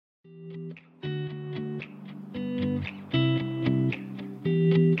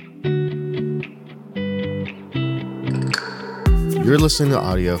You're listening to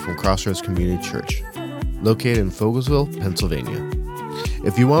audio from Crossroads Community Church, located in Fogelsville, Pennsylvania.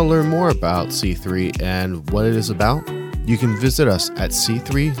 If you want to learn more about C3 and what it is about, you can visit us at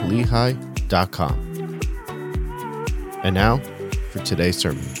c3lehigh.com. And now, for today's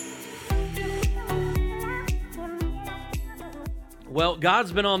sermon. Well,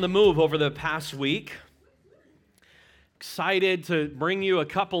 God's been on the move over the past week. Excited to bring you a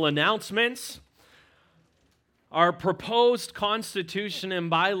couple announcements. Our proposed constitution and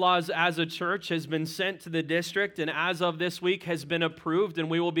bylaws as a church has been sent to the district, and as of this week has been approved, and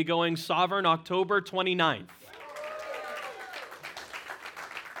we will be going sovereign October 29th.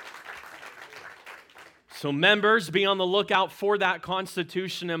 So members, be on the lookout for that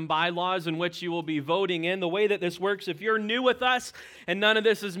constitution and bylaws in which you will be voting in. The way that this works, if you're new with us and none of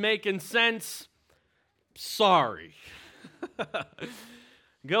this is making sense, sorry.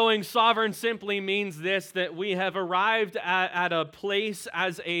 Going sovereign simply means this, that we have arrived at a place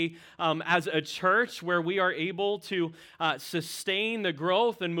as a church where we are able to sustain the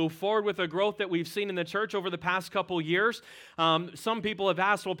growth and move forward with the growth that we've seen in the church over the past couple years. Some people have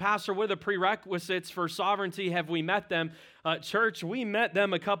asked, well, Pastor, what are the prerequisites for sovereignty? Have we met them? Church, we met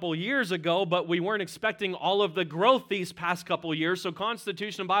them a couple years ago, but we weren't expecting all of the growth these past couple years. So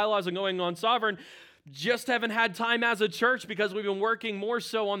constitution and bylaws and going on sovereign just haven't had time as a church because we've been working more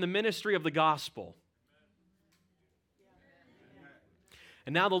so on the ministry of the gospel.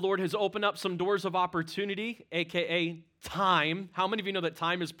 And now the Lord has opened up some doors of opportunity, aka time. How many of you know that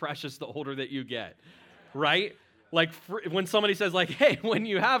time is precious the older that you get? Right? Like when somebody says like, hey, when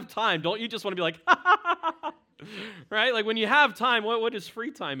you have time, don't you just want to be like, right? Like when you have time, what is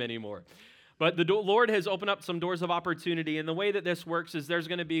free time anymore? But the Lord has opened up some doors of opportunity, and the way that this works is there's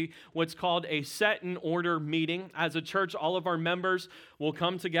going to be what's called a set and order meeting. As a church, all of our members will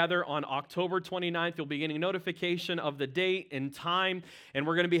come together on October 29th. You'll be getting notification of the date and time, and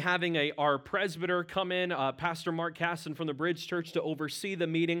we're going to be having our presbyter come in, Pastor Mark Casson from the Bridge Church, to oversee the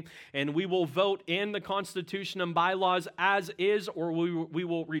meeting, and we will vote in the Constitution and bylaws as is, or we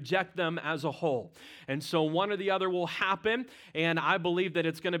will reject them as a whole. And so one or the other will happen, and I believe that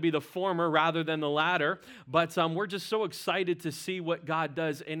it's going to be the former rather than the latter, but we're just so excited to see what God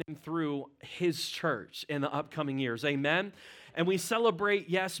does in and through His church in the upcoming years. Amen. And we celebrate,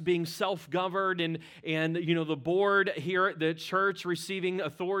 yes, being self-governed and you know, the board here at the church receiving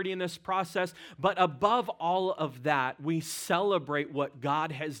authority in this process. But above all of that, we celebrate what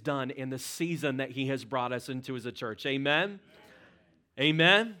God has done in the season that He has brought us into as a church. Amen.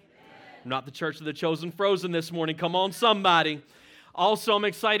 Amen. I'm not the church of the chosen frozen this morning. Come on, somebody. Also, I'm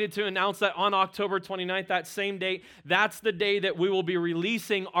excited to announce that on October 29th, that same date, that's the day that we will be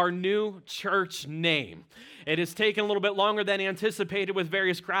releasing our new church name. It has taken a little bit longer than anticipated with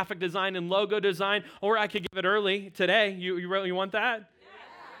various graphic design and logo design, or I could give it early today. You want that? Yeah.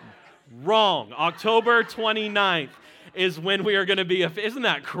 Wrong. October 29th. Is when we are going to be, isn't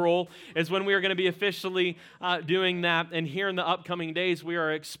that cruel? Is when we are going to be officially doing that. And here in the upcoming days, we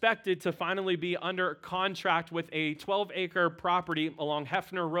are expected to finally be under contract with a 12-acre property along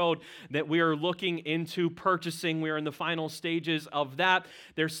Hefner Road that we are looking into purchasing. We are in the final stages of that.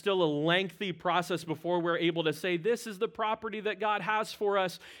 There's still a lengthy process before we're able to say, this is the property that God has for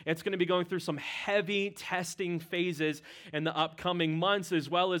us. It's going to be going through some heavy testing phases in the upcoming months, as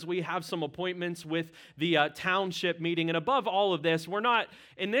well as we have some appointments with the township meeting. And above all of this, we're not,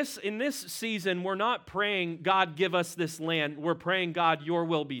 in this season, we're not praying, God, give us this land. We're praying, God, your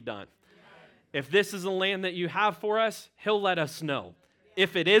will be done. If this is a land that you have for us, He'll let us know.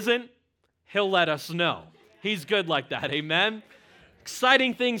 If it isn't, He'll let us know. He's good like that, amen?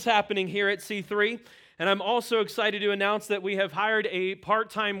 Exciting things happening here at C3. And I'm also excited to announce that we have hired a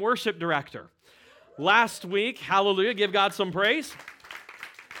part-time worship director. Last week, hallelujah, give God some praise.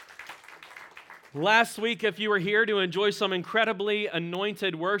 Last week, if you were here to enjoy some incredibly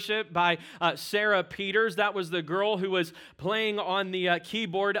anointed worship by Sarah Peters, that was the girl who was playing on the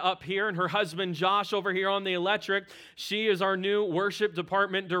keyboard up here, and her husband Josh over here on the electric. She is our new worship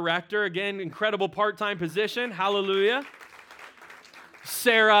department director. Again, incredible part-time position. Hallelujah.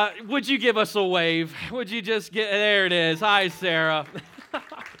 Sarah, would you give us a wave? Would you just there it is. Hi, Sarah.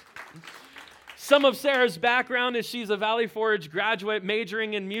 Some of Sarah's background is she's a Valley Forge graduate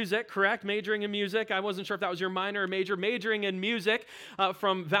majoring in music, correct? Majoring in music. I wasn't sure if that was your minor or major. Majoring in music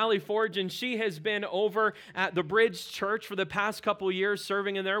from Valley Forge, and she has been over at the Bridge Church for the past couple years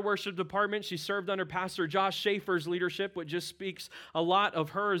serving in their worship department. She served under Pastor Josh Schaefer's leadership, which just speaks a lot of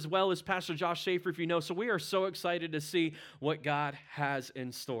her as well as Pastor Josh Schaefer, if you know. So we are so excited to see what God has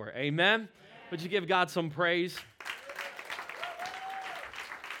in store. Amen? Would you give God some praise?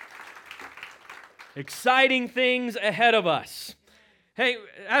 Exciting things ahead of us. Hey,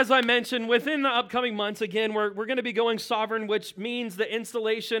 as I mentioned, within the upcoming months, again, we're going to be going sovereign, which means the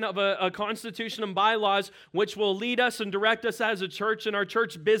installation of a constitution and bylaws, which will lead us and direct us as a church in our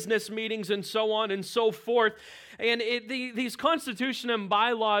church business meetings and so on and so forth. And these constitution and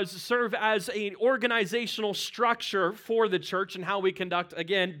bylaws serve as an organizational structure for the church and how we conduct,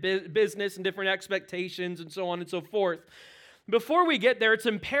 again, business and different expectations and so on and so forth. Before we get there, it's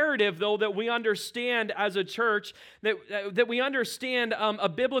imperative, though, that we understand as a church, that we understand a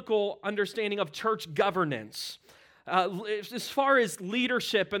biblical understanding of church governance. As far as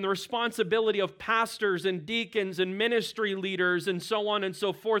leadership and the responsibility of pastors and deacons and ministry leaders and so on and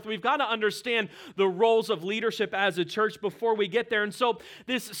so forth, we've got to understand the roles of leadership as a church before we get there. And so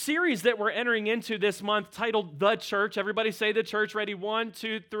this series that we're entering into this month titled The Church, everybody say the church, ready? 1,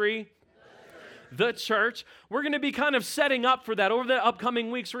 2, 3. The church. We're going to be kind of setting up for that. Over the upcoming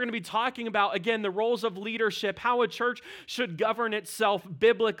weeks, we're going to be talking about, again, the roles of leadership, how a church should govern itself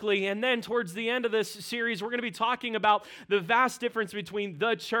biblically. And then towards the end of this series, we're going to be talking about the vast difference between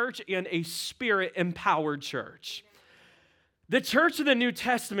the church and a spirit-empowered church. The church of the New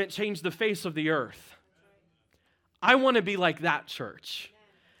Testament changed the face of the earth. I want to be like that church.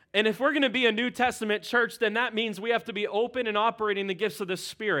 And if we're going to be a New Testament church, then that means we have to be open and operating the gifts of the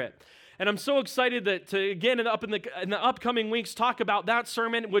Spirit. And I'm so excited to again, in the upcoming weeks, talk about that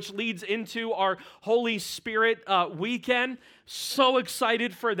sermon, which leads into our Holy Spirit weekend. So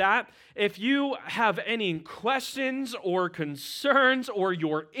excited for that. If you have any questions or concerns, or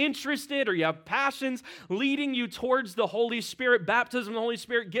you're interested, or you have passions leading you towards the Holy Spirit, baptism of the Holy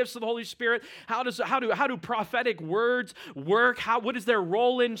Spirit, gifts of the Holy Spirit, how do prophetic words work? What is their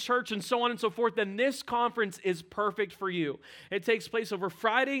role in church, and so on and so forth, then this conference is perfect for you. It takes place over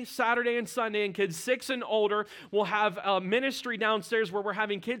Friday, Saturday, and Sunday, and kids 6 and older will have a ministry downstairs where we're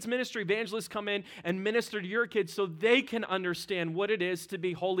having kids ministry evangelists come in and minister to your kids so they can understand what it is to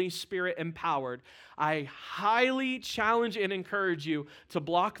be Holy Spirit empowered. I highly challenge and encourage you to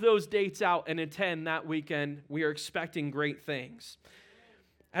block those dates out and attend that weekend. We are expecting great things.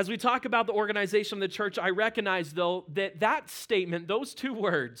 As we talk about the organization of the church, I recognize, though, that statement, those two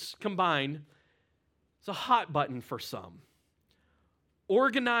words combined, is a hot button for some.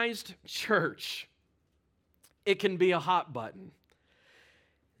 Organized church. It can be a hot button.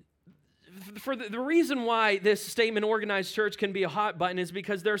 For the reason why this statement, organized church, can be a hot button is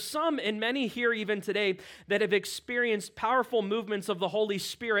because there's some, and many here even today, that have experienced powerful movements of the Holy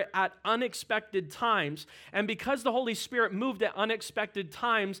Spirit at unexpected times. And because the Holy Spirit moved at unexpected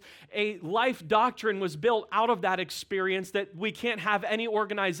times, a life doctrine was built out of that experience that we can't have any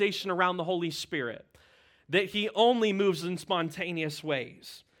organization around the Holy Spirit, that He only moves in spontaneous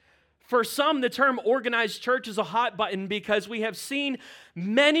ways. For some, the term organized church is a hot button because we have seen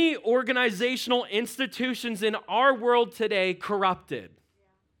many organizational institutions in our world today corrupted.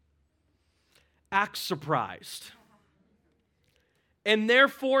 Act surprised. And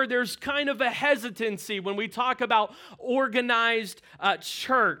therefore, there's kind of a hesitancy when we talk about organized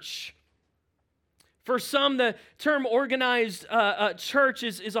church. For some, the term organized church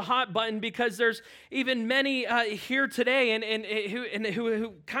is a hot button because there's even many here today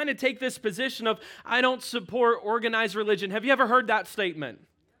who kind of take this position of, I don't support organized religion. Have you ever heard that statement?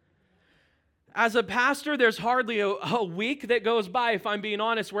 As a pastor, there's hardly a week that goes by, if I'm being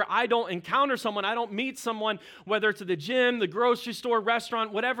honest, where I don't encounter someone, I don't meet someone, whether it's at the gym, the grocery store,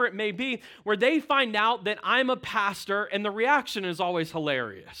 restaurant, whatever it may be, where they find out that I'm a pastor, and the reaction is always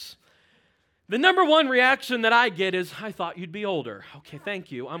hilarious. The number one reaction that I get is, I thought you'd be older. Okay,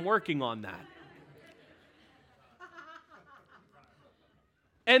 thank you. I'm working on that.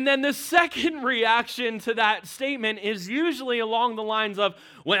 And then the second reaction to that statement is usually along the lines of,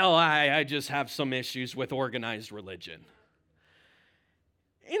 well, I just have some issues with organized religion.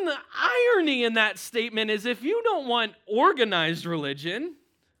 And the irony in that statement is if you don't want organized religion,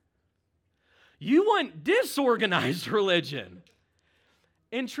 you want disorganized religion.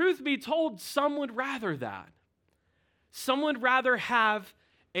 And truth be told, some would rather that. Some would rather have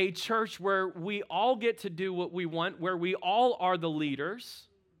a church where we all get to do what we want, where we all are the leaders.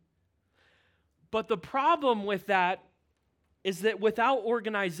 But the problem with that is that without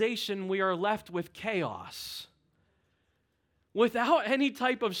organization, we are left with chaos. Without any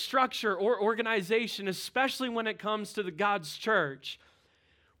type of structure or organization, especially when it comes to God's church,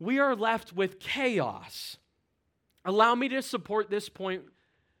 we are left with chaos. Allow me to support this point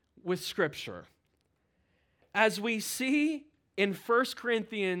with Scripture. As we see in 1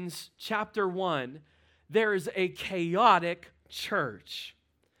 Corinthians chapter 1, there is a chaotic church.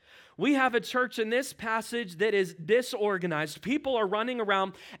 We have a church in this passage that is disorganized. People are running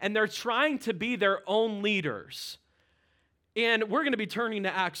around and they're trying to be their own leaders. And we're going to be turning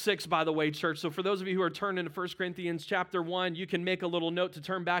to Acts 6, by the way, church. So for those of you who are turning to 1 Corinthians chapter 1, you can make a little note to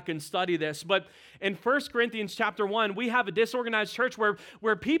turn back and study this. But in 1 Corinthians chapter 1, we have a disorganized church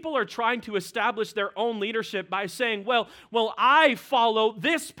where people are trying to establish their own leadership by saying, well, I follow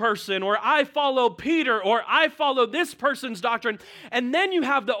this person, or I follow Peter, or I follow this person's doctrine. And then you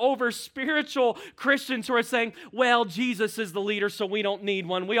have the over-spiritual Christians who are saying, well, Jesus is the leader, so we don't need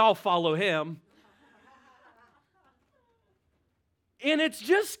one. We all follow him. And it's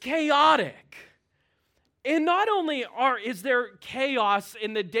just chaotic. And not only is there chaos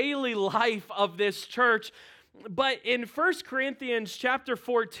in the daily life of this church, but in 1 Corinthians chapter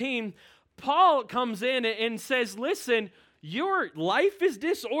 14, Paul comes in and says, listen, your life is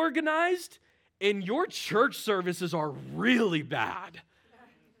disorganized and your church services are really bad.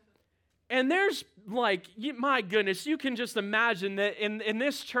 And there's my goodness, you can just imagine that in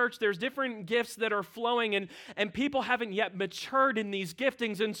this church, there's different gifts that are flowing and people haven't yet matured in these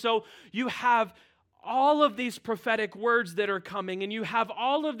giftings. And so you have all of these prophetic words that are coming, and you have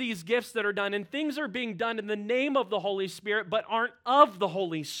all of these gifts that are done, and things are being done in the name of the Holy Spirit, but aren't of the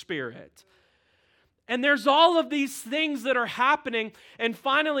Holy Spirit. And there's all of these things that are happening. And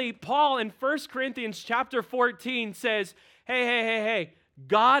finally, Paul in 1 Corinthians chapter 14 says, hey,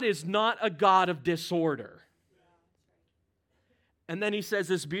 God is not a God of disorder. And then he says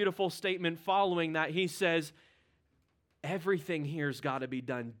this beautiful statement following that. He says, everything here's got to be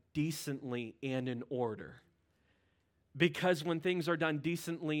done decently and in order. Because when things are done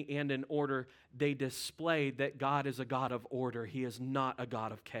decently and in order, they display that God is a God of order. He is not a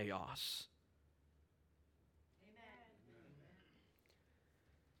God of chaos.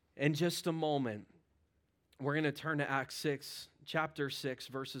 Amen. In just a moment, we're going to turn to Acts 6, chapter 6,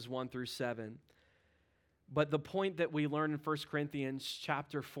 verses 1 through 7. But the point that we learn in 1 Corinthians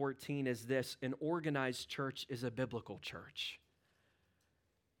chapter 14 is this: an organized church is a biblical church.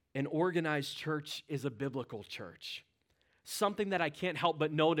 An organized church is a biblical church. Something that I can't help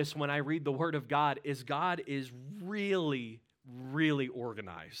but notice when I read the Word of God is really, really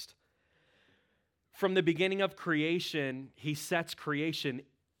organized. From the beginning of creation, He sets creation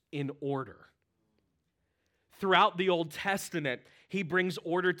in order. Throughout the Old Testament, He brings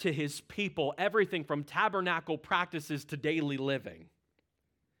order to His people, everything from tabernacle practices to daily living,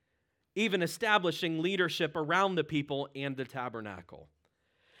 even establishing leadership around the people and the tabernacle.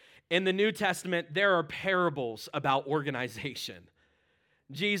 In the New Testament, there are parables about organization.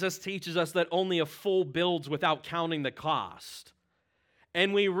 Jesus teaches us that only a fool builds without counting the cost.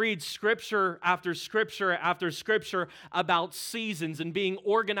 And we read scripture after scripture after scripture about seasons and being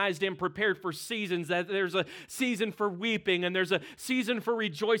organized and prepared for seasons, that there's a season for weeping and there's a season for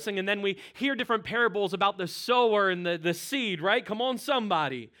rejoicing. And then we hear different parables about the sower and the seed, right? Come on,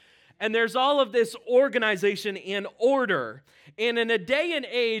 somebody. And there's all of this organization and order. And in a day and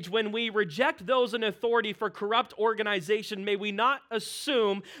age when we reject those in authority for corrupt organization, may we not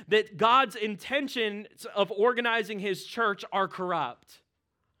assume that God's intentions of organizing His church are corrupt.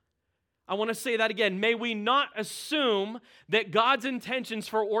 I want to say that again. May we not assume that God's intentions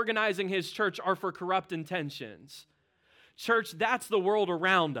for organizing His church are for corrupt intentions. Church, that's the world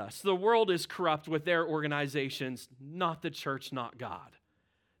around us. The world is corrupt with their organizations, not the church, not God.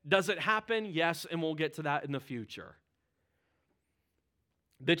 Does it happen? Yes, and we'll get to that in the future.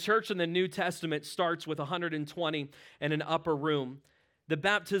 The church in the New Testament starts with 120 in an upper room. The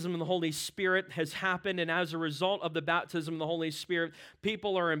baptism of the Holy Spirit has happened, and as a result of the baptism of the Holy Spirit,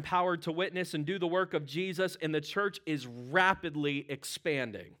 people are empowered to witness and do the work of Jesus, and the church is rapidly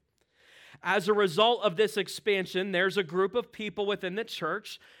expanding. As a result of this expansion, there's a group of people within the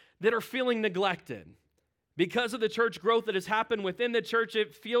church that are feeling neglected. Because of the church growth that has happened within the church,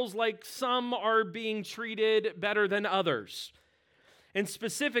 it feels like some are being treated better than others. And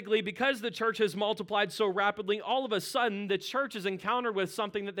specifically, because the church has multiplied so rapidly, all of a sudden, the church is encountered with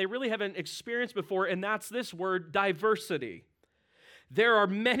something that they really haven't experienced before, and that's this word, diversity. There are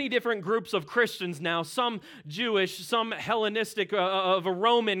many different groups of Christians now, some Jewish, some Hellenistic, of a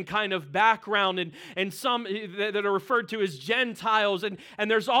Roman kind of background, and some that are referred to as Gentiles.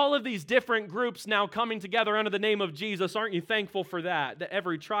 And there's all of these different groups now coming together under the name of Jesus. Aren't you thankful for that? That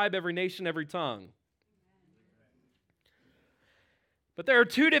every tribe, every nation, every tongue. But there are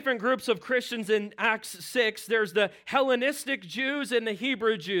two different groups of Christians in Acts 6. There's the Hellenistic Jews and the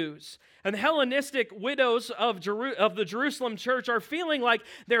Hebrew Jews. And the Hellenistic widows of the Jerusalem church are feeling like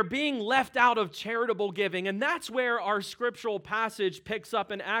they're being left out of charitable giving. And that's where our scriptural passage picks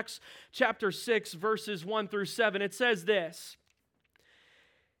up in Acts chapter 6, verses 1 through 7. It says this: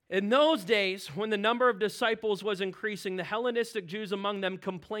 in those days, when the number of disciples was increasing, the Hellenistic Jews among them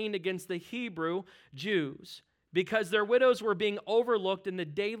complained against the Hebrew Jews, because their widows were being overlooked in the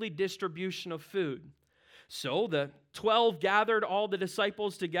daily distribution of food. So the 12 gathered all the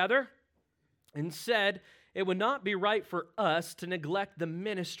disciples together and said, "It would not be right for us to neglect the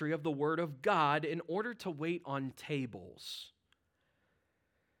ministry of the word of God in order to wait on tables."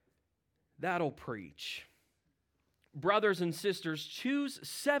 That'll preach. "Brothers and sisters, choose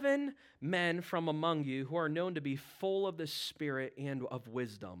 7 men from among you who are known to be full of the Spirit and of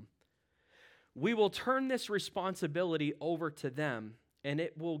wisdom. We will turn this responsibility over to them, and we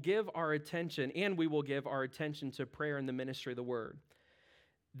will give our attention to prayer and the ministry of the word."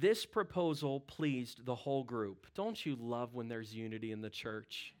 This proposal pleased the whole group. Don't you love when there's unity in the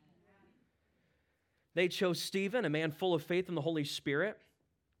church? They chose Stephen, a man full of faith in the Holy Spirit,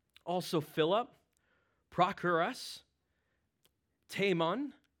 also Philip, Prochorus,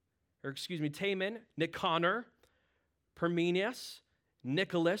 Taman, Nicanor, Parmenas,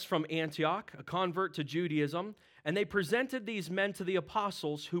 Nicholas from Antioch, a convert to Judaism, and they presented these men to the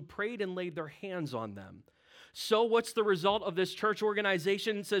apostles, who prayed and laid their hands on them. So what's the result of this church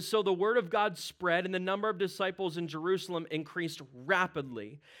organization? It says, "So the word of God spread, and the number of disciples in Jerusalem increased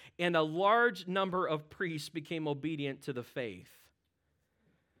rapidly, and a large number of priests became obedient to the faith."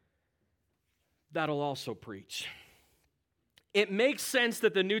 That'll also preach. It makes sense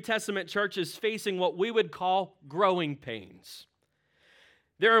that the New Testament church is facing what we would call growing pains.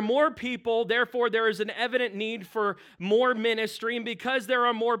 There are more people, therefore there is an evident need for more ministry. And because there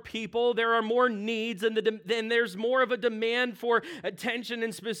are more people, there are more needs, and then there's more of a demand for attention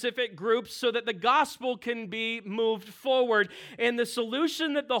in specific groups so that the gospel can be moved forward. And the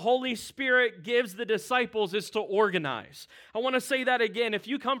solution that the Holy Spirit gives the disciples is to organize. I want to say that again. If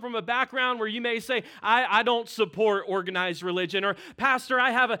you come from a background where you may say, I don't support organized religion, or "Pastor, I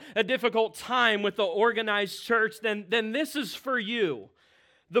have a difficult time with the organized church," then this is for you.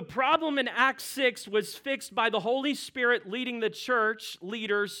 The problem in Acts 6 was fixed by the Holy Spirit leading the church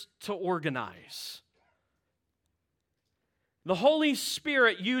leaders to organize. The Holy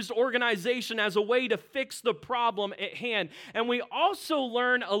Spirit used organization as a way to fix the problem at hand. And we also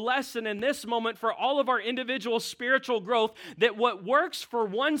learn a lesson in this moment for all of our individual spiritual growth, that what works for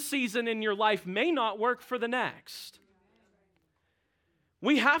one season in your life may not work for the next.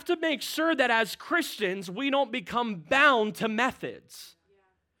 We have to make sure that as Christians, we don't become bound to methods.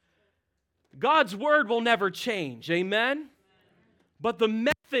 God's word will never change, amen? But the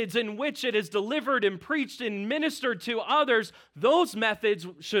methods in which it is delivered and preached and ministered to others, those methods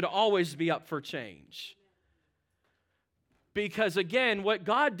should always be up for change. Because again, what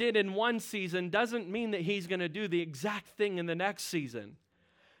God did in one season doesn't mean that He's going to do the exact thing in the next season.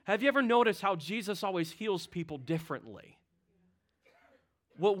 Have you ever noticed how Jesus always heals people differently?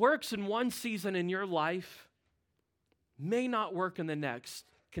 What works in one season in your life may not work in the next.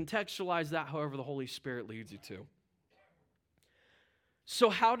 Contextualize that however the Holy Spirit leads you to. So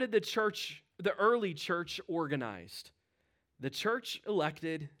how did the early church organized? The church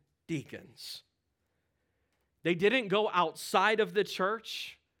elected deacons. They didn't go outside of the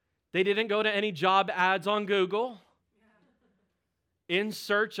church. They didn't go to any job ads on Google in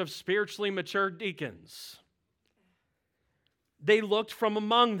search of spiritually mature deacons. They looked from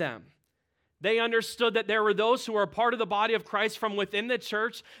among them. They understood that there were those who were a part of the body of Christ from within the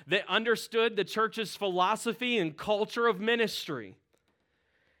church that understood the church's philosophy and culture of ministry.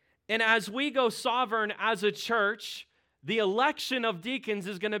 And as we go sovereign as a church, the election of deacons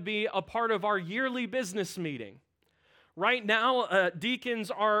is going to be a part of our yearly business meeting. Right now,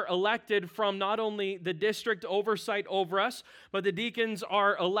 deacons are elected from not only the district oversight over us, but the deacons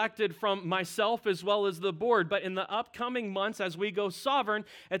are elected from myself as well as the board. But in the upcoming months, as we go sovereign,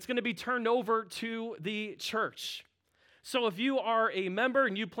 it's going to be turned over to the church. So if you are a member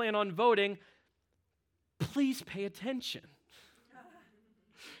and you plan on voting, please pay attention.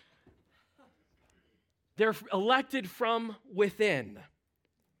 They're elected from within.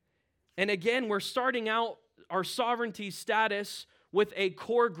 And again, we're starting out our sovereignty status with a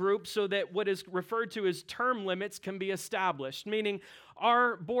core group so that what is referred to as term limits can be established, meaning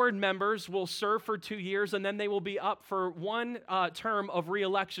our board members will serve for 2 years and then they will be up for one term of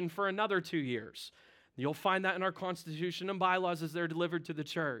re-election for another 2 years. You'll find that in our Constitution and bylaws as they're delivered to the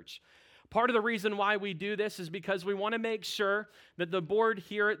church. Part of the reason why we do this is because we want to make sure that the board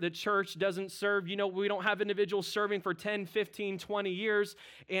here at the church doesn't serve, we don't have individuals serving for 10, 15, 20 years.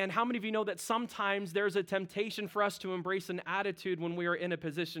 And how many of you know that sometimes there's a temptation for us to embrace an attitude when we are in a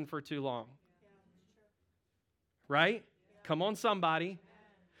position for too long? Right? Come on, somebody.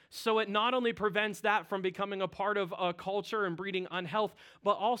 So it not only prevents that from becoming a part of a culture and breeding unhealth,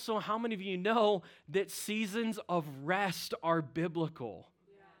 but also how many of you know that seasons of rest are biblical?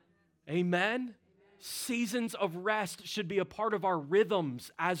 Amen? Seasons of rest should be a part of our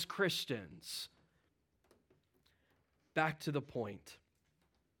rhythms as Christians. Back to the point.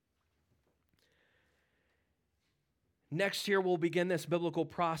 Next year, we'll begin this biblical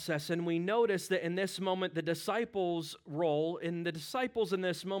process, and we notice that in this moment, the disciples' role, and the disciples in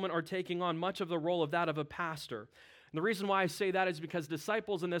this moment are taking on much of the role of that of a pastor. And the reason why I say that is because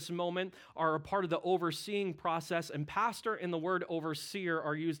disciples in this moment are a part of the overseeing process, and pastor and the word overseer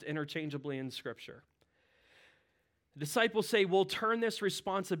are used interchangeably in Scripture. The disciples say, we'll turn this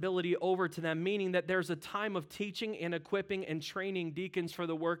responsibility over to them, meaning that there's a time of teaching and equipping and training deacons for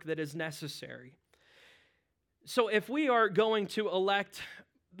the work that is necessary. So if we are going to elect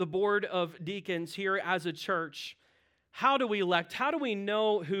the board of deacons here as a church, how do we elect? How do we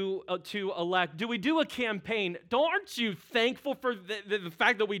know who to elect? Do we do a campaign? Aren't you thankful for the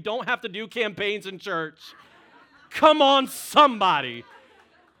fact that we don't have to do campaigns in church? Come on, somebody.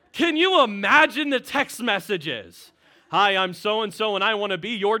 Can you imagine the text messages? Hi, I'm so-and-so, and I want to be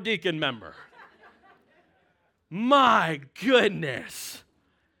your deacon member. My goodness.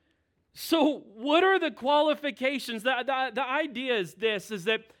 So what are the qualifications? The idea is this, is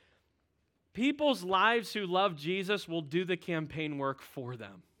that people's lives who love Jesus will do the campaign work for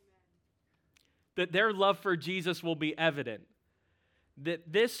them. That their love for Jesus will be evident.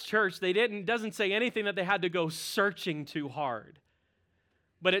 That this church, doesn't say anything that they had to go searching too hard.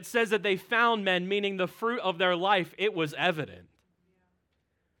 But it says that they found men, meaning the fruit of their life, it was evident.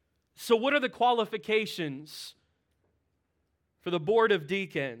 So what are the qualifications for the board of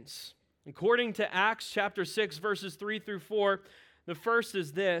deacons? According to Acts chapter 6, verses 3 through 4, the first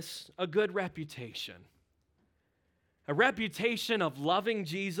is this: a good reputation. A reputation of loving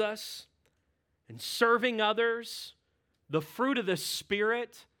Jesus and serving others, the fruit of the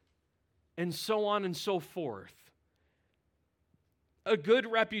Spirit, and so on and so forth. A good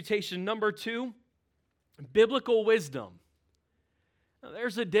reputation. Number 2, biblical wisdom. Now,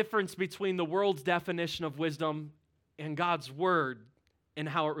 there's a difference between the world's definition of wisdom and God's word and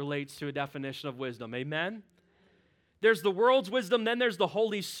how it relates to a definition of wisdom. Amen? There's the world's wisdom, then there's the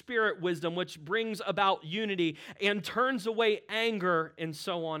Holy Spirit wisdom, which brings about unity and turns away anger and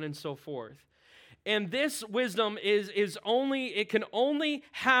so on and so forth. And this wisdom it can only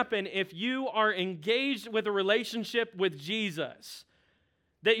happen if you are engaged with a relationship with Jesus.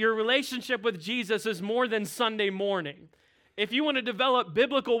 That your relationship with Jesus is more than Sunday morning. If you want to develop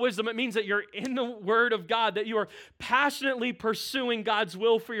biblical wisdom, it means that you're in the Word of God, that you are passionately pursuing God's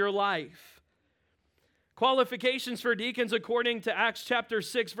will for your life. Qualifications for deacons according to Acts chapter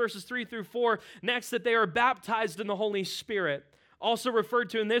 6, verses 3 through 4. Next, that they are baptized in the Holy Spirit, also referred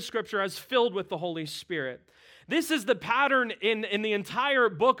to in this scripture as filled with the Holy Spirit. This is the pattern in the entire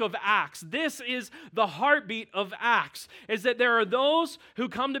book of Acts. This is the heartbeat of Acts, is that there are those who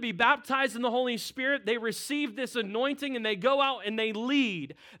come to be baptized in the Holy Spirit. They receive this anointing and they go out and they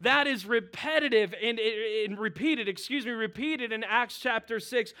lead. That is repeated in Acts chapter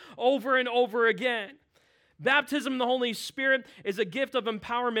 6 over and over again. Baptism in the Holy Spirit is a gift of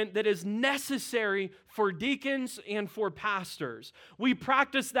empowerment that is necessary for deacons and for pastors. We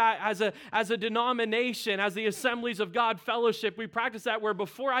practice that as a denomination, as the Assemblies of God Fellowship. We practice that where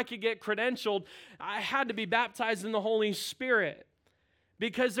before I could get credentialed, I had to be baptized in the Holy Spirit.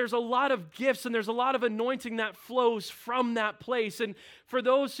 Because there's a lot of gifts and there's a lot of anointing that flows from that place. And for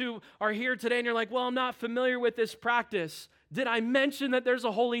those who are here today and you're like, well, I'm not familiar with this practice, did I mention that there's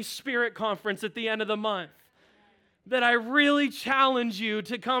a Holy Spirit conference at the end of the month that I really challenge you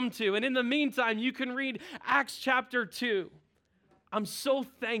to come to? And in the meantime, you can read Acts chapter 2. I'm so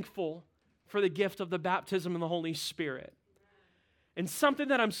thankful for the gift of the baptism in the Holy Spirit. And something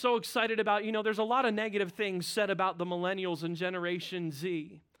that I'm so excited about, there's a lot of negative things said about the millennials and Generation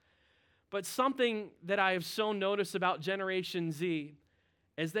Z. But something that I have so noticed about Generation Z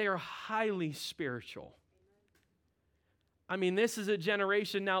is they are highly spiritual. I mean, this is a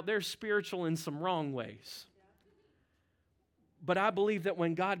generation now, they're spiritual in some wrong ways. But I believe that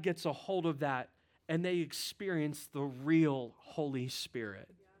when God gets a hold of that and they experience the real Holy Spirit,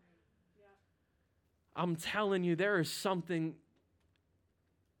 I'm telling you, there is something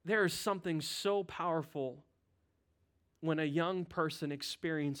so powerful when a young person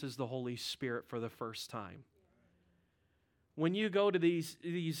experiences the Holy Spirit for the first time. When you go to these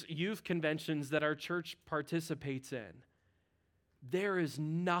youth conventions that our church participates in, there is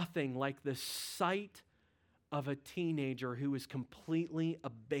nothing like the sight of a teenager who is completely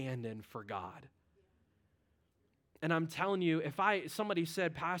abandoned for God. And I'm telling you, somebody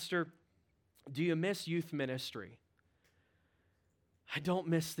said, Pastor, do you miss youth ministry? I don't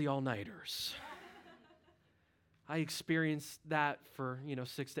miss the all-nighters. I experienced that for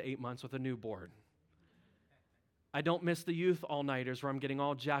 6 to 8 months with a newborn. I don't miss the youth all-nighters where I'm getting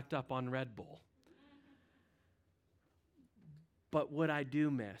all jacked up on Red Bull. But what I do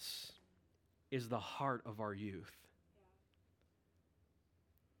miss is the heart of our youth.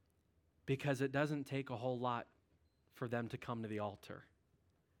 Because it doesn't take a whole lot for them to come to the altar.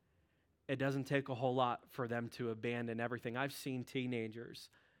 It doesn't take a whole lot for them to abandon everything. I've seen teenagers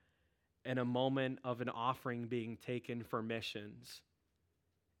in a moment of an offering being taken for missions,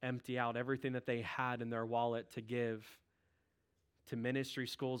 empty out everything that they had in their wallet to give to ministry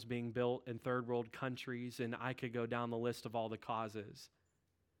schools being built in third world countries, and I could go down the list of all the causes.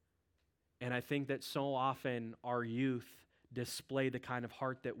 And I think that so often our youth display the kind of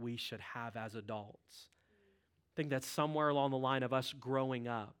heart that we should have as adults. I think that's somewhere along the line of us growing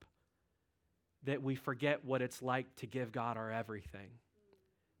up that we forget what it's like to give God our everything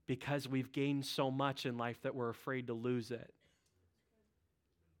because we've gained so much in life that we're afraid to lose it.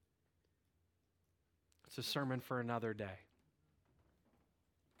 It's a sermon for another day.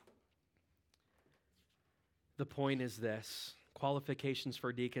 The point is this: qualifications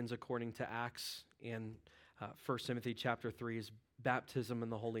for deacons according to Acts and 1 Timothy chapter 3 is baptism in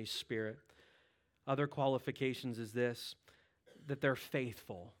the Holy Spirit. Other qualifications is this, that they're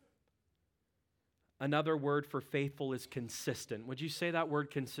faithful. Another word for faithful is consistent. Would you say that word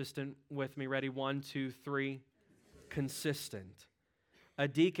consistent with me? Ready? 1, 2, 3. Consistent. A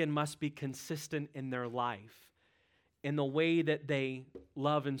deacon must be consistent in their life, in the way that they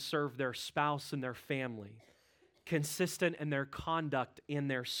love and serve their spouse and their family, consistent in their conduct, in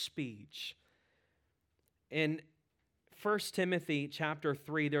their speech. In 1 Timothy chapter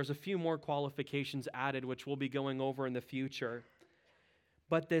 3, there's a few more qualifications added, which we'll be going over in the future.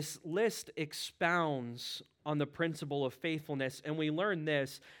 But this list expounds on the principle of faithfulness, and we learn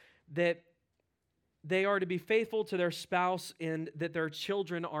this, that they are to be faithful to their spouse and that their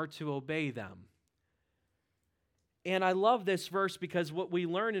children are to obey them. And I love this verse because what we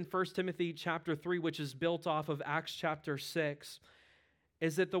learn in 1 Timothy chapter 3, which is built off of Acts chapter 6,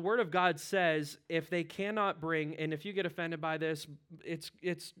 is that the Word of God says if they cannot bring, and if you get offended by this, it's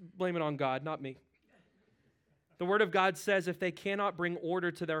blame it on God, not me. The Word of God says if they cannot bring order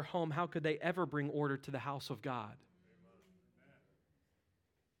to their home, how could they ever bring order to the house of God?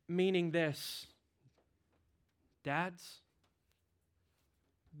 Meaning this, dads,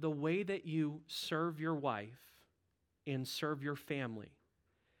 the way that you serve your wife and serve your family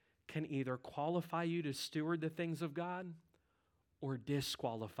can either qualify you to steward the things of God or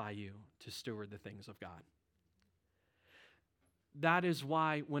disqualify you to steward the things of God. That is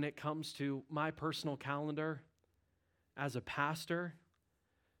why when it comes to my personal calendar as a pastor,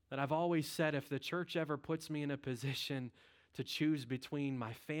 that I've always said if the church ever puts me in a position to choose between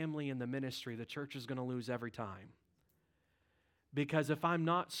my family and the ministry, the church is going to lose every time. Because if I'm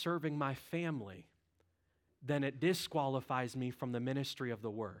not serving my family, then it disqualifies me from the ministry of the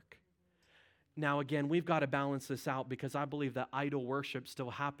work. Now, again, we've got to balance this out because I believe that idol worship still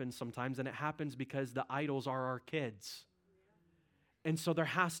happens sometimes, and it happens because the idols are our kids. And so there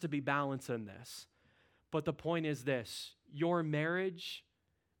has to be balance in this. But the point is this: your marriage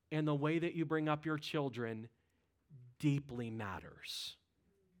and the way that you bring up your children deeply matters.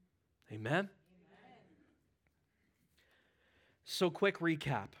 Amen? So, quick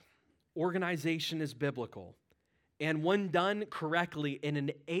recap. Organization is biblical. And when done correctly, it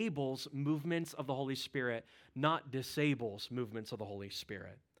enables movements of the Holy Spirit, not disables movements of the Holy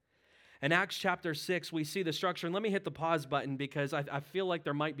Spirit. In Acts chapter 6, we see the structure. And let me hit the pause button because I feel like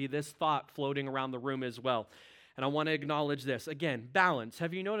there might be this thought floating around the room as well. And I want to acknowledge this. Again, balance.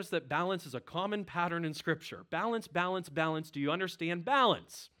 Have you noticed that balance is a common pattern in Scripture? Balance, balance, balance. Do you understand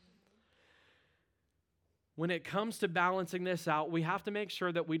balance? When it comes to balancing this out, we have to make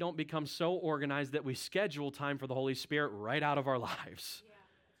sure that we don't become so organized that we schedule time for the Holy Spirit right out of our lives. Yeah,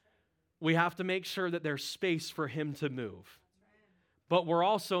 we have to make sure that there's space for Him to move. But we're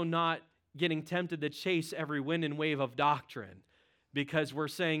also not getting tempted to chase every wind and wave of doctrine because we're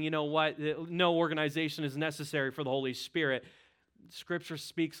saying, you know what, no organization is necessary for the Holy Spirit. Scripture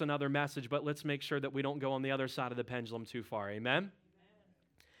speaks another message, but let's make sure that we don't go on the other side of the pendulum too far. Amen?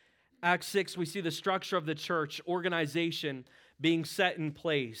 Acts 6, we see the structure of the church, organization being set in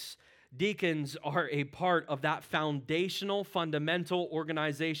place. Deacons are a part of that foundational, fundamental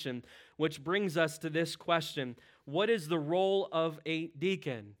organization, which brings us to this question: what is the role of a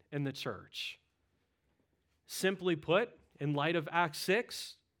deacon in the church? Simply put, in light of Acts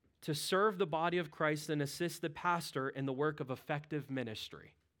 6, to serve the body of Christ and assist the pastor in the work of effective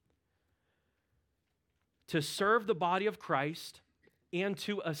ministry. To serve the body of Christ and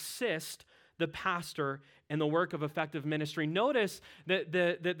to assist the pastor and the work of effective ministry. Notice that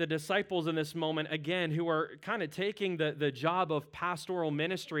the disciples in this moment, again, who are kind of taking the job of pastoral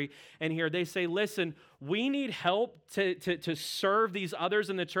ministry, and here they say, listen, we need help to serve these others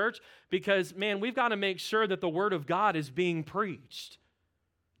in the church because, man, we've got to make sure that the word of God is being preached.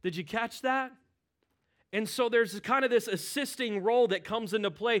 Did you catch that? And so there's kind of this assisting role that comes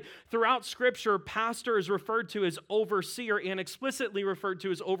into play. Throughout Scripture, pastor is referred to as overseer and explicitly referred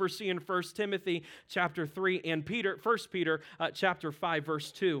to as overseer in 1 Timothy chapter 3 and 1 Peter chapter 5,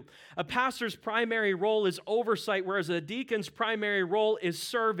 verse 2. A pastor's primary role is oversight, whereas a deacon's primary role is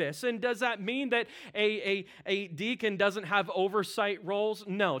service. And does that mean that a deacon doesn't have oversight roles?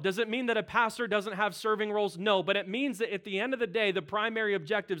 No. Does it mean that a pastor doesn't have serving roles? No. But it means that at the end of the day, the primary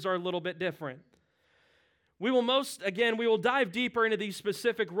objectives are a little bit different. We will dive deeper into these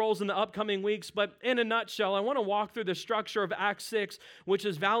specific roles in the upcoming weeks, but in a nutshell, I want to walk through the structure of Acts 6, which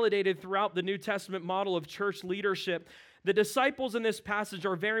is validated throughout the New Testament model of church leadership. The disciples in this passage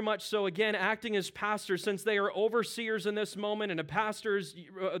are very much so, again, acting as pastors since they are overseers in this moment, and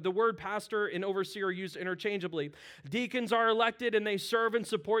the word pastor and overseer are used interchangeably. Deacons are elected, and they serve and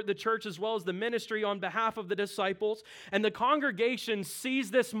support the church as well as the ministry on behalf of the disciples, and the congregation sees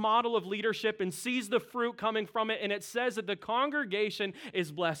this model of leadership and sees the fruit coming from it, and it says that the congregation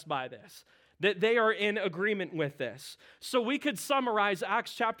is blessed by this, that they are in agreement with this. So we could summarize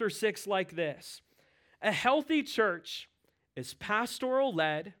Acts chapter 6 like this. A healthy church is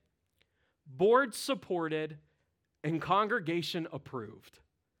pastoral-led, board-supported, and congregation-approved.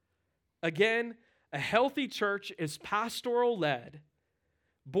 Again, a healthy church is pastoral-led,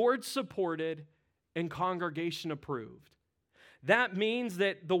 board-supported, and congregation-approved. That means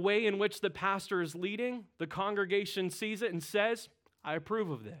that the way in which the pastor is leading, the congregation sees it and says, I approve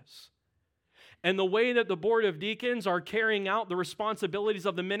of this. And the way that the board of deacons are carrying out the responsibilities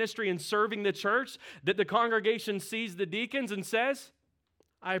of the ministry and serving the church, that the congregation sees the deacons and says,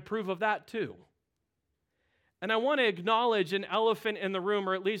 I approve of that too. And I want to acknowledge an elephant in the room,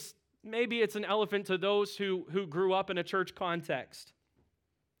 or at least maybe it's an elephant to those who grew up in a church context.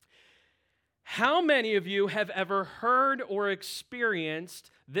 How many of you have ever heard or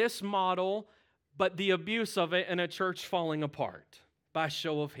experienced this model, but the abuse of it in a church falling apart? By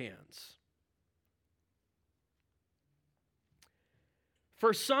show of hands.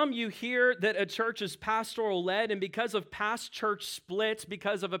 For some, you hear that a church is pastoral-led, and because of past church splits,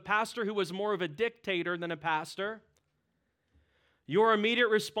 because of a pastor who was more of a dictator than a pastor, your immediate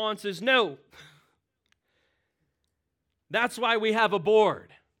response is no. That's why we have a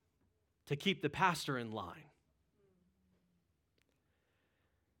board, to keep the pastor in line.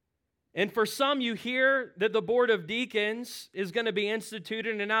 And for some, you hear that the board of deacons is going to be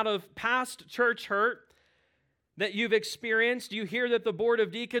instituted, and out of past church hurt that you've experienced, you hear that the board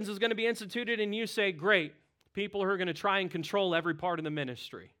of deacons is going to be instituted, and you say, great, people who are going to try and control every part of the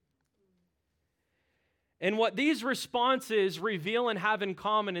ministry. And what these responses reveal and have in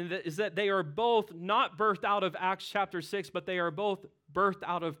common is that they are both not birthed out of Acts chapter 6, but they are both birthed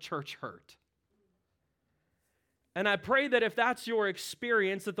out of church hurt. And I pray that if that's your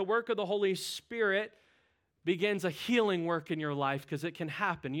experience, that the work of the Holy Spirit begins a healing work in your life, because it can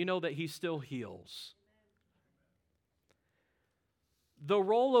happen. You know that He still heals. The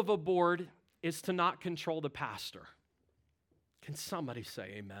role of a board is to not control the pastor. Can somebody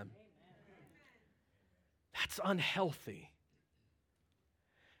say amen? Amen. That's unhealthy.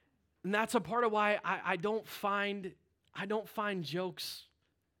 And that's a part of why I don't find jokes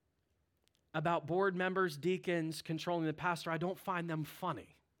about board members, deacons controlling the pastor. I don't find them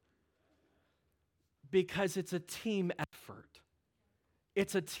funny. Because it's a team effort.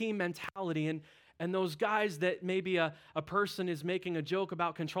 It's a team mentality. And those guys that maybe a person is making a joke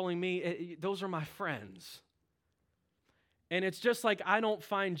about controlling me, those are my friends. And it's just like I don't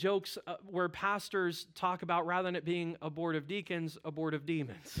find jokes where pastors talk about, rather than it being a board of deacons, a board of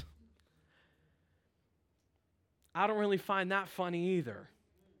demons. I don't really find that funny either.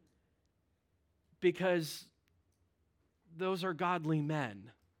 Because those are godly men.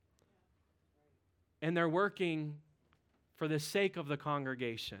 And they're working for the sake of the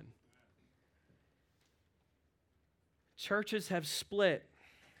congregation. Churches have split,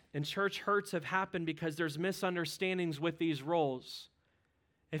 and church hurts have happened because there's misunderstandings with these roles.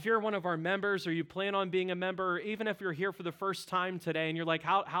 If you're one of our members, or you plan on being a member, or even if you're here for the first time today and you're like,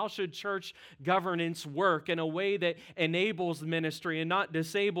 how should church governance work in a way that enables ministry and not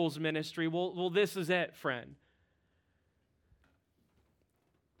disables ministry? Well, this is it, friend.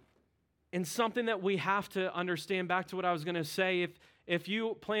 And something that we have to understand, back to what I was going to say, if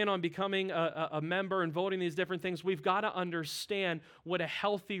you plan on becoming a member and voting these different things, we've got to understand what a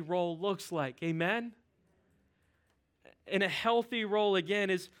healthy role looks like. Amen? And a healthy role, again,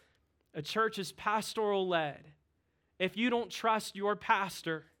 is a church is pastoral led. If you don't trust your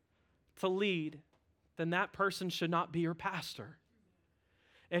pastor to lead, then that person should not be your pastor.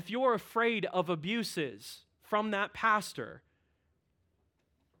 If you're afraid of abuses from that pastor,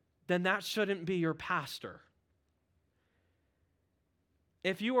 then that shouldn't be your pastor.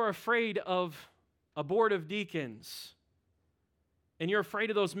 If you are afraid of a board of deacons and you're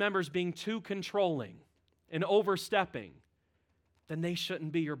afraid of those members being too controlling and overstepping, then they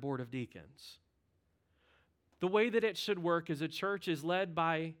shouldn't be your board of deacons. The way that it should work is a church is led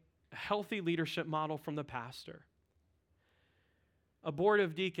by a healthy leadership model from the pastor. A board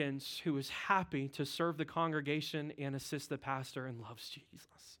of deacons who is happy to serve the congregation and assist the pastor and loves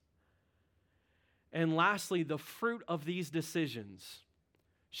Jesus. And lastly, the fruit of these decisions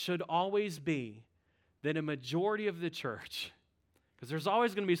should always be that a majority of the church, because there's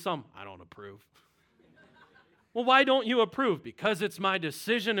always going to be some, I don't approve. Well, why don't you approve? Because it's my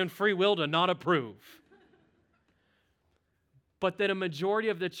decision and free will to not approve. But that a majority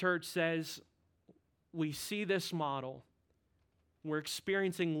of the church says, we see this model. We're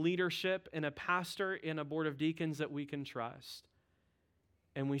experiencing leadership in a pastor and a board of deacons that we can trust.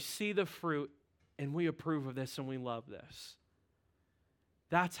 And we see the fruit, and we approve of this, and we love this.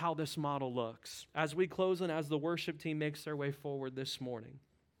 That's how this model looks. As we close and as the worship team makes their way forward this morning,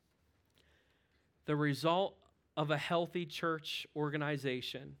 the result of a healthy church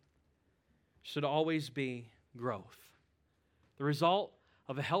organization should always be growth. The result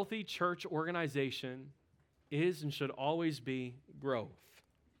of a healthy church organization is and should always be growth.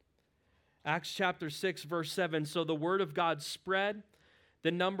 Acts chapter 6, verse 7, so the word of God spread,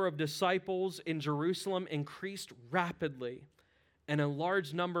 the number of disciples in Jerusalem increased rapidly, and a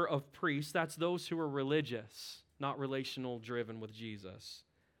large number of priests, that's those who are religious, not relational driven with Jesus,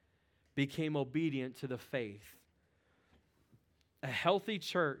 became obedient to the faith. A healthy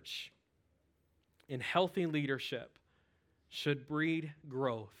church in healthy leadership should breed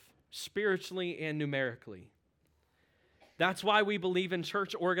growth, spiritually and numerically. That's why we believe in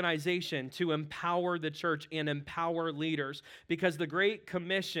church organization, to empower the church and empower leaders, because the Great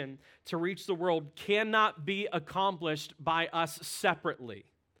Commission to reach the world cannot be accomplished by us separately,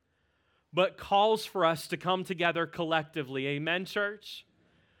 but calls for us to come together collectively. Amen, church?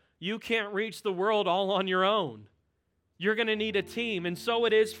 You can't reach the world all on your own. You're going to need a team, and so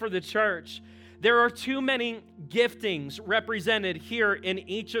it is for the church. There are too many giftings represented here in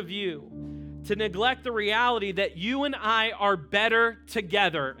each of you to neglect the reality that you and I are better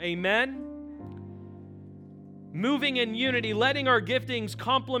together. Amen? Moving in unity, letting our giftings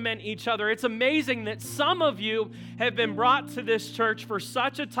complement each other. It's amazing that some of you have been brought to this church for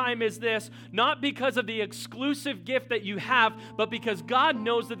such a time as this, not because of the exclusive gift that you have, but because God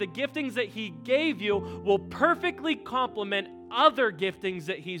knows that the giftings that He gave you will perfectly complement other giftings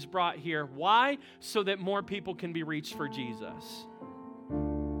that He's brought here. Why? So that more people can be reached for Jesus.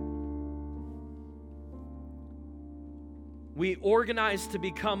 We organize to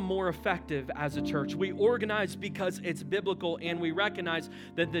become more effective as a church. We organize because it's biblical, and we recognize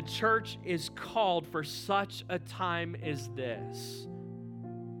that the church is called for such a time as this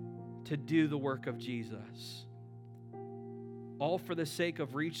to do the work of Jesus. All for the sake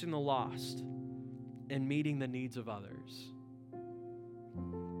of reaching the lost and meeting the needs of others.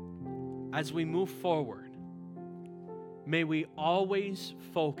 As we move forward, may we always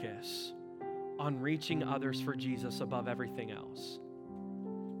focus on reaching others for Jesus above everything else.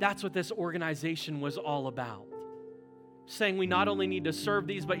 That's what this organization was all about. Saying we not only need to serve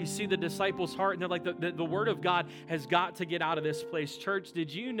these, but you see the disciples' heart, and they're like, the word of God has got to get out of this place. Church,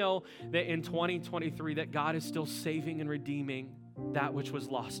 did you know that in 2023 that God is still saving and redeeming that which was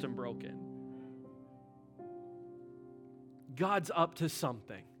lost and broken? God's up to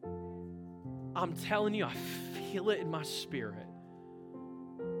something. I'm telling you, I feel it in my spirit.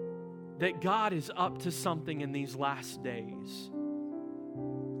 That God is up to something in these last days.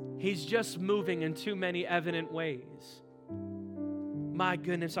 He's just moving in too many evident ways. My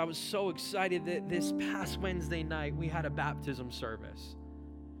goodness, I was so excited that this past Wednesday night we had a baptism service.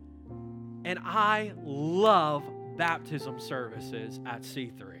 And I love baptism services at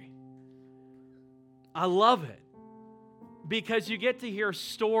C3. I love it because you get to hear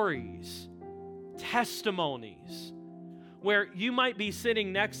stories, testimonies, where you might be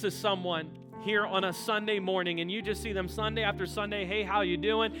sitting next to someone here on a Sunday morning, and you just see them Sunday after Sunday. Hey, how you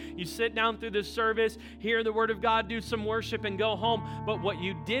doing? You sit down through the service, hear the word of God, do some worship, and go home. But what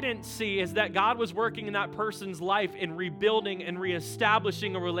you didn't see is that God was working in that person's life in rebuilding and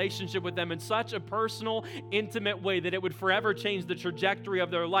reestablishing a relationship with them in such a personal, intimate way that it would forever change the trajectory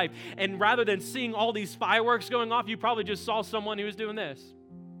of their life. And rather than seeing all these fireworks going off, you probably just saw someone who was doing this.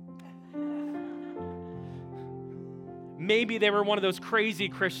 Maybe they were one of those crazy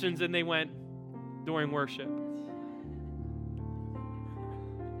Christians and they went during worship.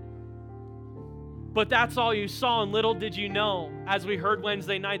 But that's all you saw, and little did you know, as we heard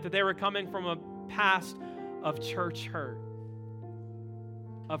Wednesday night, that they were coming from a past of church hurt,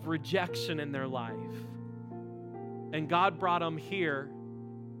 of rejection in their life. And God brought them here,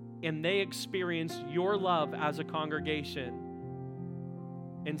 and they experienced your love as a congregation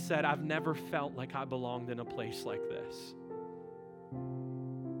and said, I've never felt like I belonged in a place like this.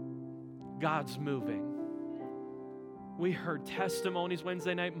 God's moving. We heard testimonies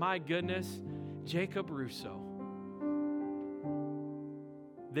Wednesday night. My goodness, Jacob Russo.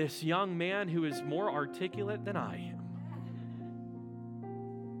 This young man who is more articulate than I am.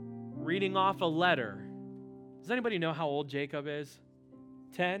 Reading off a letter. Does anybody know how old Jacob is?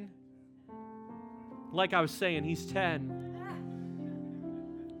 10? Like I was saying, he's 10.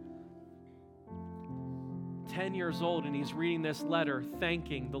 10 years old, and he's reading this letter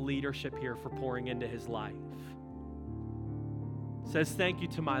thanking the leadership here for pouring into his life. Says, thank you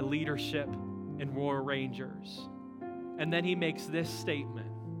to my leadership in Royal Rangers. And then he makes this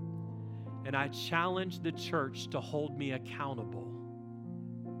statement, and I challenge the church to hold me accountable.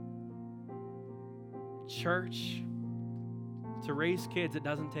 Church, to raise kids, it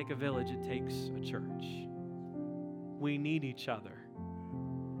doesn't take a village, it takes a church. We need each other.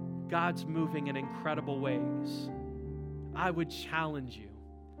 God's moving in incredible ways. I would challenge you.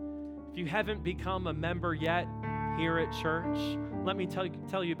 If you haven't become a member yet here at church, let me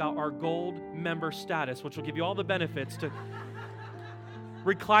tell you about our gold member status, which will give you all the benefits to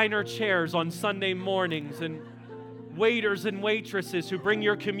recliner chairs on Sunday mornings and waiters and waitresses who bring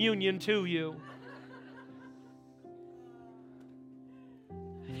your communion to you.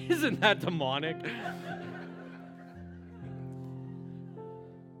 Isn't that demonic?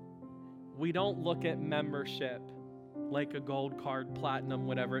 We don't look at membership like a gold card, platinum,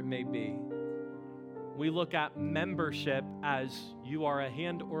 whatever it may be. We look at membership as you are a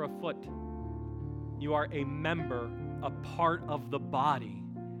hand or a foot. You are a member, a part of the body.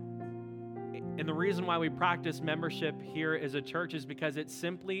 And the reason why we practice membership here as a church is because it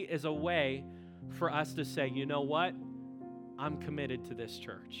simply is a way for us to say, you know what? I'm committed to this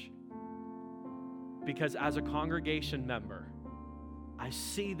church. Because as a congregation member, I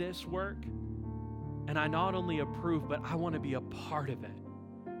see this work, and I not only approve, but I want to be a part of it.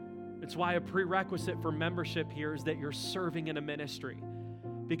 It's why a prerequisite for membership here is that you're serving in a ministry,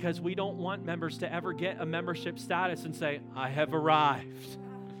 because we don't want members to ever get a membership status and say, I have arrived.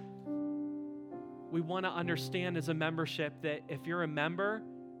 We want to understand as a membership that if you're a member,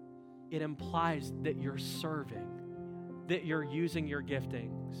 it implies that you're serving, that you're using your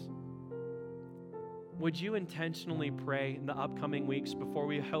giftings. Would you intentionally pray in the upcoming weeks before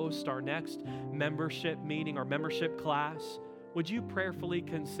we host our next membership meeting, our membership class? Would you prayerfully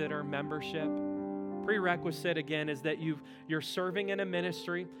consider membership? Prerequisite, again, is that you're serving in a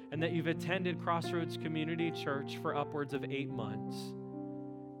ministry and that you've attended Crossroads Community Church for upwards of 8 months.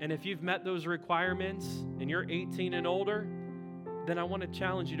 And if you've met those requirements and you're 18 and older, then I want to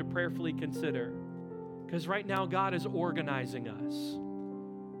challenge you to prayerfully consider. Because right now, God is organizing us.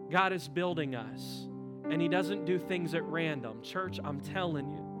 God is building us. And He doesn't do things at random. Church, I'm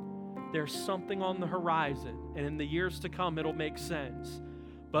telling you, there's something on the horizon. And in the years to come, it'll make sense.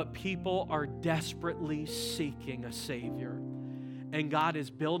 But people are desperately seeking a Savior. And God is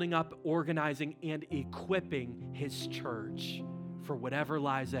building up, organizing, and equipping His church for whatever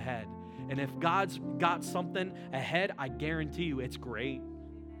lies ahead. And if God's got something ahead, I guarantee you it's great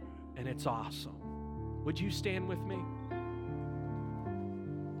and it's awesome. Would you stand with me?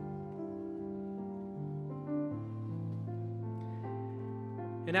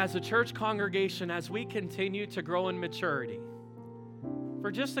 And as a church congregation, as we continue to grow in maturity,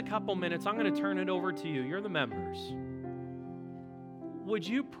 for just a couple minutes, I'm going to turn it over to you. You're the members. Would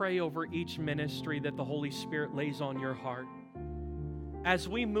you pray over each ministry that the Holy Spirit lays on your heart? As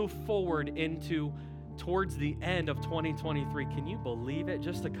we move forward towards the end of 2023, can you believe it?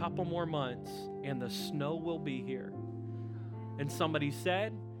 Just a couple more months and the snow will be here. And somebody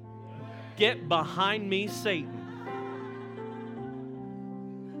said, "Get behind me, Satan."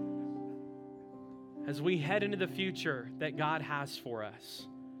 As we head into the future that God has for us,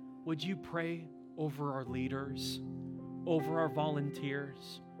 would you pray over our leaders, over our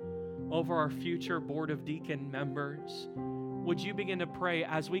volunteers, over our future Board of Deacon members? Would you begin to pray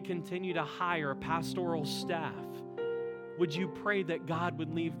as we continue to hire pastoral staff? Would you pray that God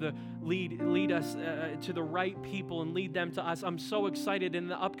would lead us to the right people and lead them to us? I'm so excited. In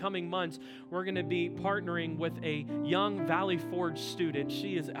the upcoming months, we're going to be partnering with a young Valley Forge student.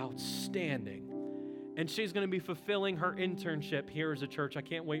 She is outstanding. And she's going to be fulfilling her internship here as a church. I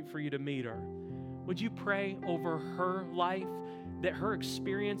can't wait for you to meet her. Would you pray over her life, that her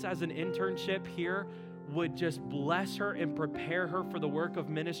experience as an internship here would just bless her and prepare her for the work of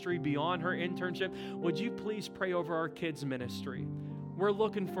ministry beyond her internship? Would you please pray over our kids' ministry? We're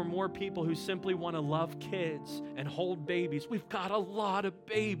looking for more people who simply want to love kids and hold babies. We've got a lot of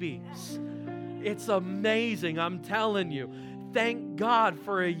babies. It's amazing, I'm telling you. Thank God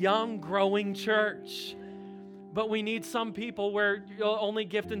for a young, growing church. But we need some people where the only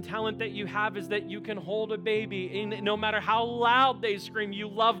gift and talent that you have is that you can hold a baby, and no matter how loud they scream, you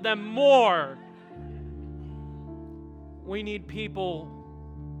love them more. We need people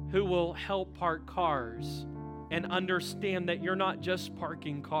who will help park cars and understand that you're not just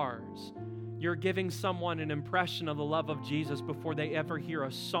parking cars. You're giving someone an impression of the love of Jesus before they ever hear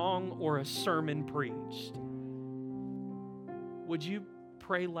a song or a sermon preached. Would you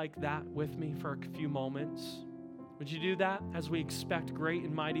pray like that with me for a few moments? Would you do that as we expect great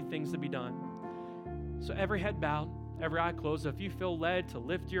and mighty things to be done? So every head bowed, every eye closed. If you feel led to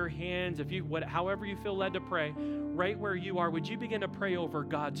lift your hands, however you feel led to pray, right where you are, would you begin to pray over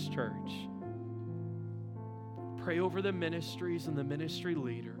God's church? Pray over the ministries and the ministry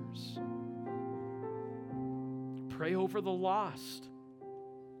leaders. Pray over the lost.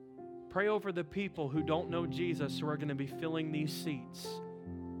 Pray over the people who don't know Jesus, who are going to be filling these seats.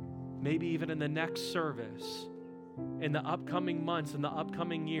 Maybe even in the next service, in the upcoming months, in the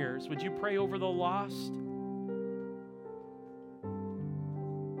upcoming years. Would you pray over the lost?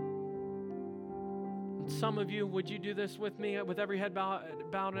 Some of you, would you do this with me, with every head bowed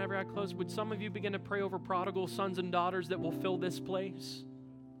and every eye closed? Would some of you begin to pray over prodigal sons and daughters that will fill this place?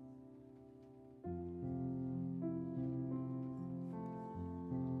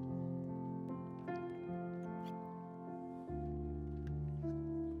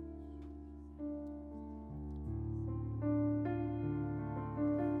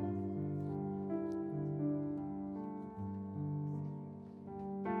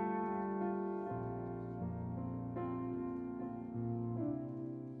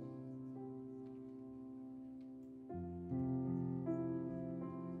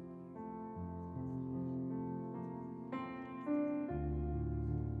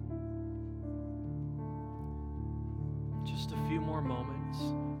 Just a few more moments.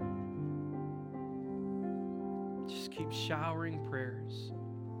 Just keep showering prayers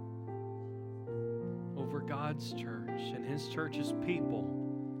over God's church, and His church's people.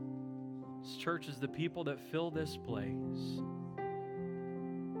 His church is the people that fill this place.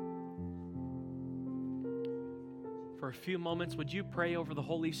 For a few moments, would you pray over the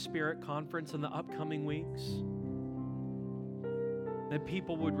Holy Spirit conference in the upcoming weeks? That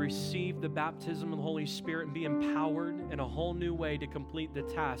people would receive the baptism of the Holy Spirit and be empowered in a whole new way to complete the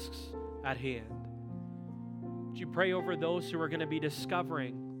tasks at hand. Would you pray over those who are going to be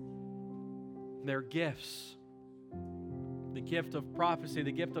discovering their gifts, the gift of prophecy,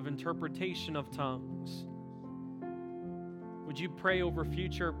 the gift of interpretation of tongues? Would you pray over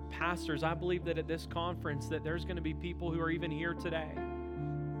future pastors? I believe that at this conference that there's going to be people who are even here today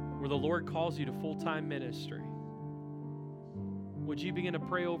where the Lord calls you to full-time ministry. Would you begin to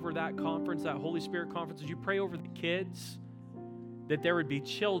pray over that conference, that Holy Spirit conference? Would you pray over the kids, that there would be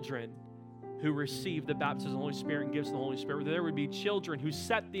children who receive the baptism of the Holy Spirit and gifts of the Holy Spirit? That there would be children who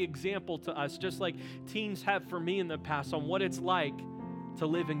set the example to us, just like teens have for me in the past, on what it's like to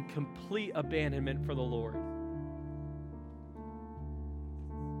live in complete abandonment for the Lord.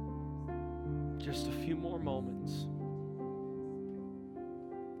 Just a few more moments.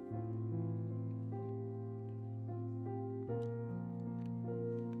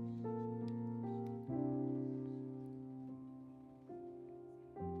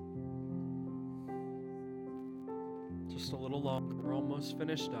 Just a little longer. We're almost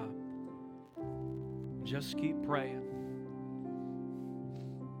finished up. Just keep praying.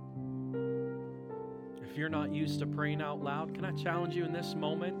 If you're not used to praying out loud, can I challenge you in this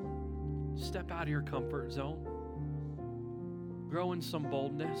moment? Step out of your comfort zone. Grow in some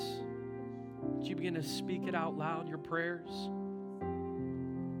boldness. Would you begin to speak it out loud, your prayers?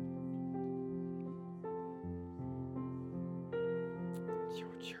 It's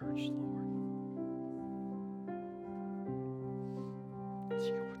your church, Lord. It's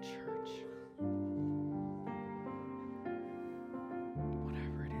your church.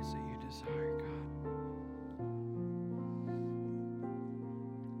 desire, God.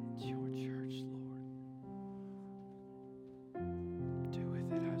 It's your church, Lord. Do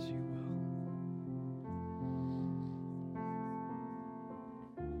with it as you will.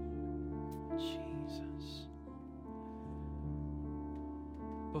 Jesus.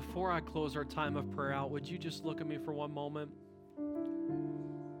 Before I close our time of prayer out, would you just look at me for one moment?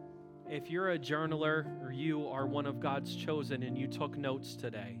 If you're a journaler or you are one of God's chosen and you took notes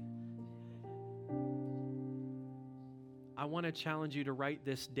today, I want to challenge you to write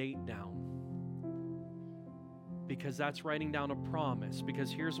this date down, because that's writing down a promise.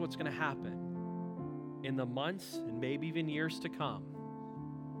 Because here's what's going to happen. In the months and maybe even years to come,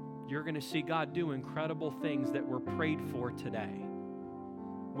 you're going to see God do incredible things that were prayed for today.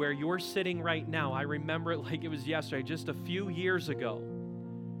 Where you're sitting right now, I remember it like it was yesterday, just a few years ago.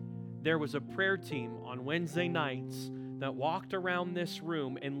 There was a prayer team on Wednesday nights that walked around this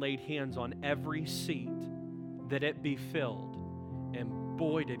room and laid hands on every seat that it be filled. And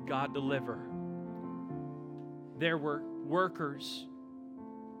boy, did God deliver. There were workers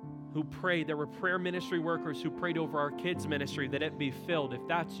who prayed. There were prayer ministry workers who prayed over our kids' ministry that it be filled. If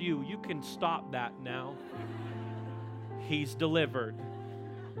that's you, you can stop that now. He's delivered.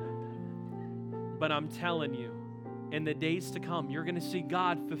 But I'm telling you, in the days to come, you're going to see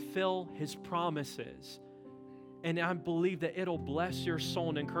God fulfill His promises. And I believe that it'll bless your soul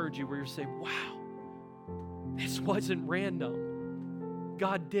and encourage you, where you say, wow, this wasn't random.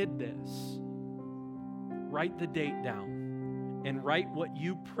 God did this. Write the date down and write what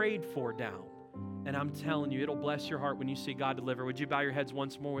you prayed for down. And I'm telling you, it'll bless your heart when you see God deliver. Would you bow your heads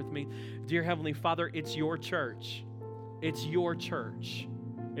once more with me? Dear Heavenly Father, it's your church. It's your church.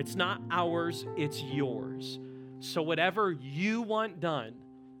 It's not ours, it's yours. So whatever you want done,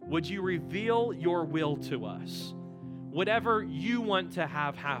 would you reveal your will to us? Whatever you want to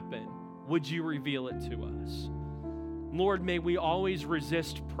have happen, would you reveal it to us? Lord, may we always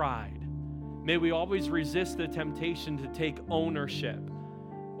resist pride. May we always resist the temptation to take ownership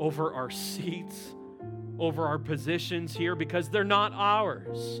over our seats, over our positions here, because they're not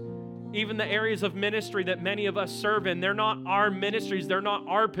ours. Even the areas of ministry that many of us serve in, they're not our ministries. They're not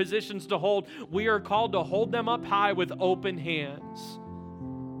our positions to hold. We are called to hold them up high with open hands,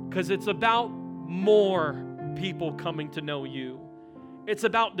 because it's about more people coming to know you. It's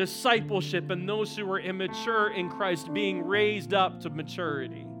about discipleship and those who are immature in Christ being raised up to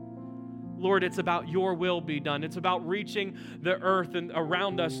maturity. Lord, it's about your will be done. It's about reaching the earth and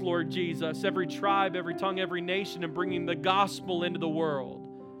around us, Lord Jesus, every tribe, every tongue, every nation, and bringing the gospel into the world.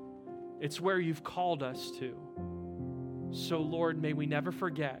 It's where you've called us to. So, Lord, may we never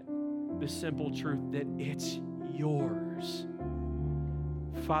forget the simple truth that it's yours.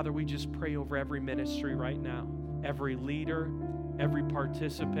 Father, we just pray over every ministry right now, every leader, every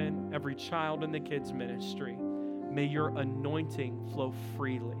participant, every child in the kids' ministry. May your anointing flow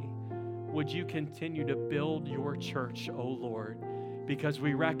freely. Would you continue to build your church, oh Lord, because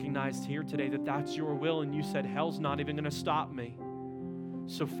we recognized here today that that's your will, and you said hell's not even going to stop me.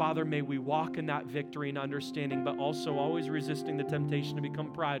 So, Father, may we walk in that victory and understanding, but also always resisting the temptation to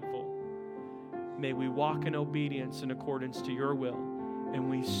become prideful. May we walk in obedience in accordance to your will, and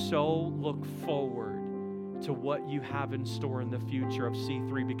we so look forward to what you have in store in the future of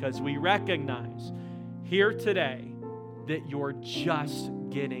C3, because we recognize here today that you're just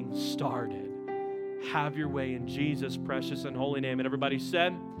getting started. Have your way in Jesus' precious and holy name. And everybody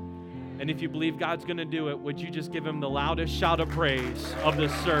said, and if you believe God's going to do it, would you just give him the loudest shout of praise of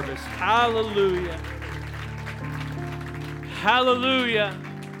this service? Hallelujah. Hallelujah.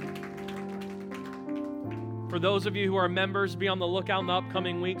 For those of you who are members, be on the lookout in the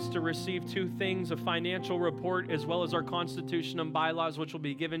upcoming weeks to receive two things: a financial report as well as our Constitution and bylaws, which will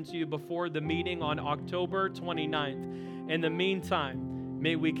be given to you before the meeting on October 29th. In the meantime,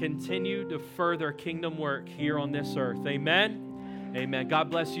 may we continue to further kingdom work here on this earth. Amen. Amen. God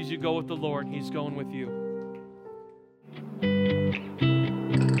bless you as you go with the Lord. He's going with you.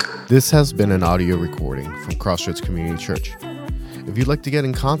 This has been an audio recording from Crossroads Community Church. If you'd like to get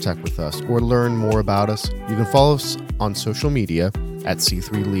in contact with us or learn more about us, you can follow us on social media at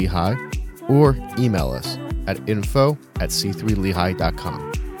C3 Lehigh or email us at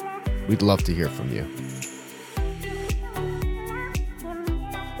info@c3lehigh.com. We'd love to hear from you.